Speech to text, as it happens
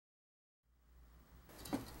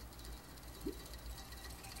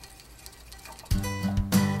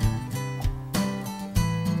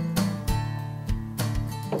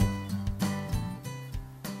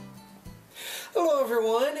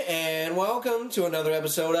everyone, and welcome to another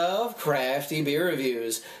episode of Crafty Beer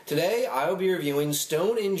Reviews. Today, I will be reviewing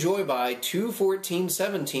Stone Enjoy By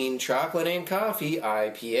 2.14.17 Chocolate and Coffee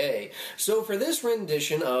IPA. So for this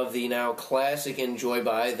rendition of the now classic Enjoy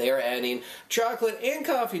By, they are adding chocolate and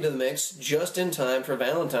coffee to the mix just in time for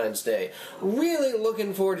Valentine's Day. Really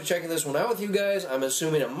looking forward to checking this one out with you guys. I'm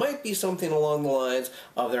assuming it might be something along the lines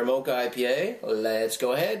of their Mocha IPA. Let's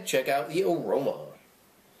go ahead, check out the aroma.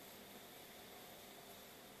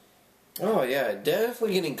 Oh yeah,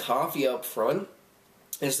 definitely getting coffee up front.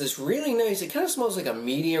 It's this really nice, it kind of smells like a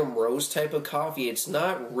medium roast type of coffee. It's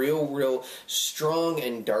not real strong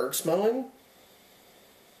and dark smelling.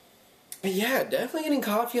 But yeah, definitely getting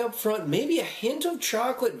coffee up front. Maybe a hint of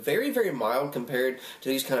chocolate, very mild compared to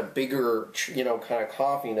these kind of bigger, kind of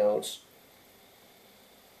coffee notes.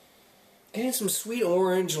 Getting some sweet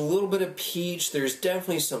orange, a little bit of peach. There's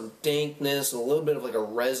definitely some dankness, a little bit of like a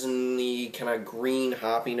resiny, kind of green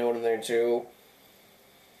hoppy note in there too.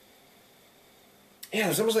 Yeah,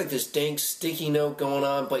 there's almost like this dank, sticky note going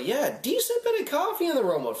on. But yeah, decent bit of coffee in the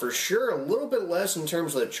aroma for sure. A little bit less in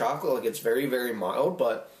terms of the chocolate, like it's very mild,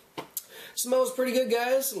 but smells pretty good,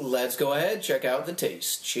 guys. Let's go ahead, check out the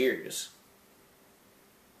taste. Cheers.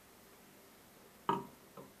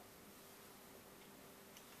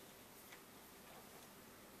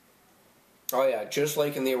 Oh yeah, just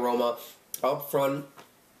like in the aroma, up front,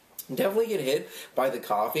 definitely get hit by the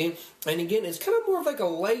coffee. And again, it's kind of more of like a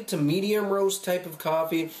light to medium roast type of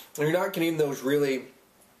coffee. You're not getting those really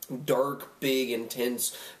dark, big,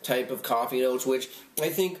 intense type of coffee notes, which I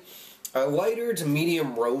think a lighter to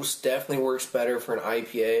medium roast definitely works better for an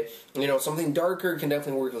IPA. Something darker can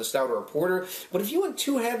definitely work with a stout or a porter. But if you went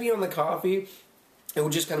too heavy on the coffee, it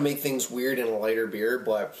would just kind of make things weird in a lighter beer.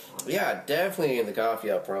 But yeah, definitely in the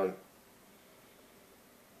coffee up front.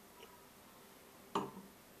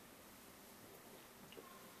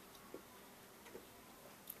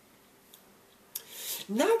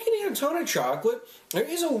 Not getting a ton of chocolate. There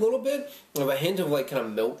is a little bit of a hint of like kind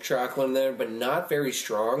of milk chocolate in there, but not very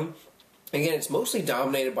strong. Again, it's mostly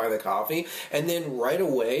dominated by the coffee. And then right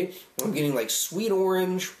away, I'm getting like sweet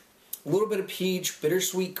orange, a little bit of peach,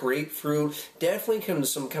 bittersweet grapefruit, definitely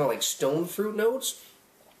some kind of like stone fruit notes.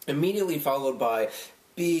 Immediately followed by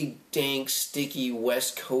big, dank, sticky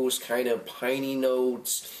West Coast kind of piney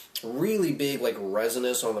notes. Really big like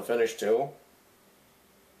resinous on the finish too.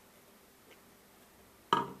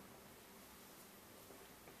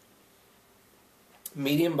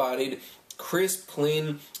 Medium-bodied, crisp,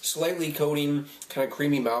 clean, slightly coating, kind of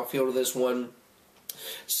creamy mouthfeel to this one.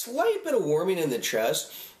 Slight bit of warming in the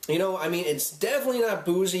chest. It's definitely not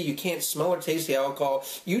boozy. You can't smell or taste the alcohol.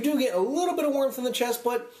 You do get a little bit of warmth in the chest,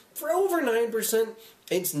 but for over 9%,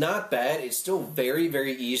 it's not bad. It's still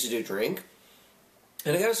very easy to drink.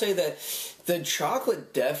 And I gotta say that the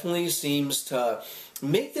chocolate definitely seems to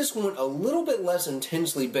make this one a little bit less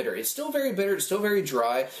intensely bitter. It's still very bitter, it's still very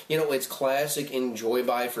dry. It's classic Enjoy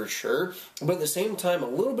By for sure. But at the same time, a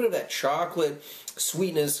little bit of that chocolate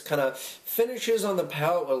sweetness kind of finishes on the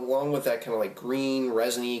palate along with that kind of like green,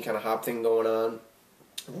 resiny kind of hop thing going on.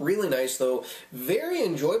 Really nice though, very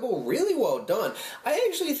enjoyable, really well done. I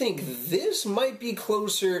actually think this might be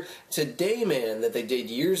closer to Dayman that they did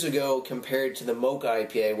years ago compared to the Mocha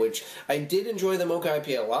IPA, which I did enjoy the Mocha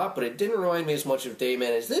IPA a lot, but it didn't remind me as much of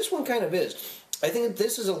Dayman as this one kind of is. I think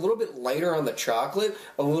this is a little bit lighter on the chocolate,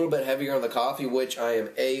 a little bit heavier on the coffee, which I am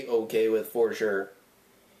A-okay with for sure.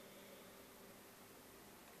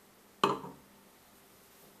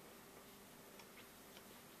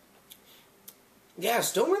 Yeah,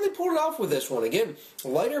 Stone really pulled it off with this one. Again,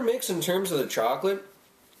 lighter mix in terms of the chocolate,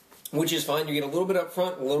 which is fine. You get a little bit up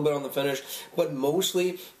front, a little bit on the finish, but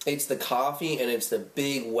mostly it's the coffee and it's the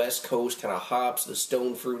big West Coast kind of hops, the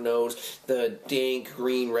stone fruit notes, the dank,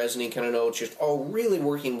 green, resiny kind of notes, just all really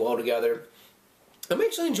working well together. I'm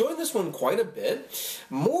actually enjoying this one quite a bit.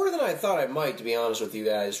 More than I thought I might, to be honest with you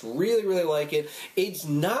guys. Really like it. It's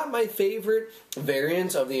not my favorite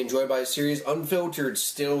variant of the Enjoy By series. Unfiltered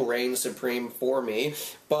still reigns supreme for me.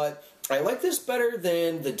 But I like this better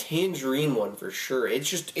than the tangerine one for sure.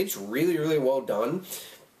 It's really well done.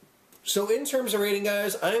 So in terms of rating,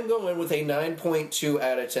 guys, I'm going with a 9.2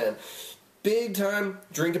 out of 10. Big time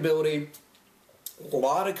drinkability. A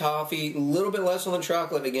lot of coffee, a little bit less on the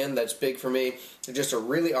chocolate. Again, that's big for me. Just a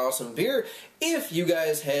really awesome beer. If you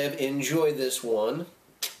guys have enjoyed this one,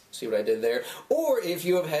 see what I did there, or if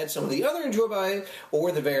you have had some of the other Enjoy By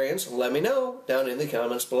or the variants, let me know down in the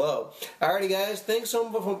comments below. Alrighty guys, thanks so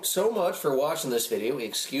much for watching this video.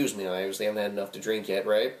 Excuse me, I obviously haven't had enough to drink yet,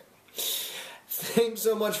 right? Thanks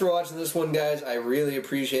so much for watching this one, guys. I really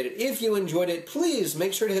appreciate it. If you enjoyed it, please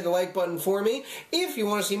make sure to hit the like button for me. If you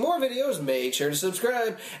want to see more videos, make sure to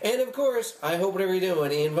subscribe. And of course, I hope whatever you're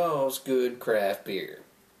doing involves good craft beer.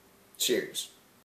 Cheers.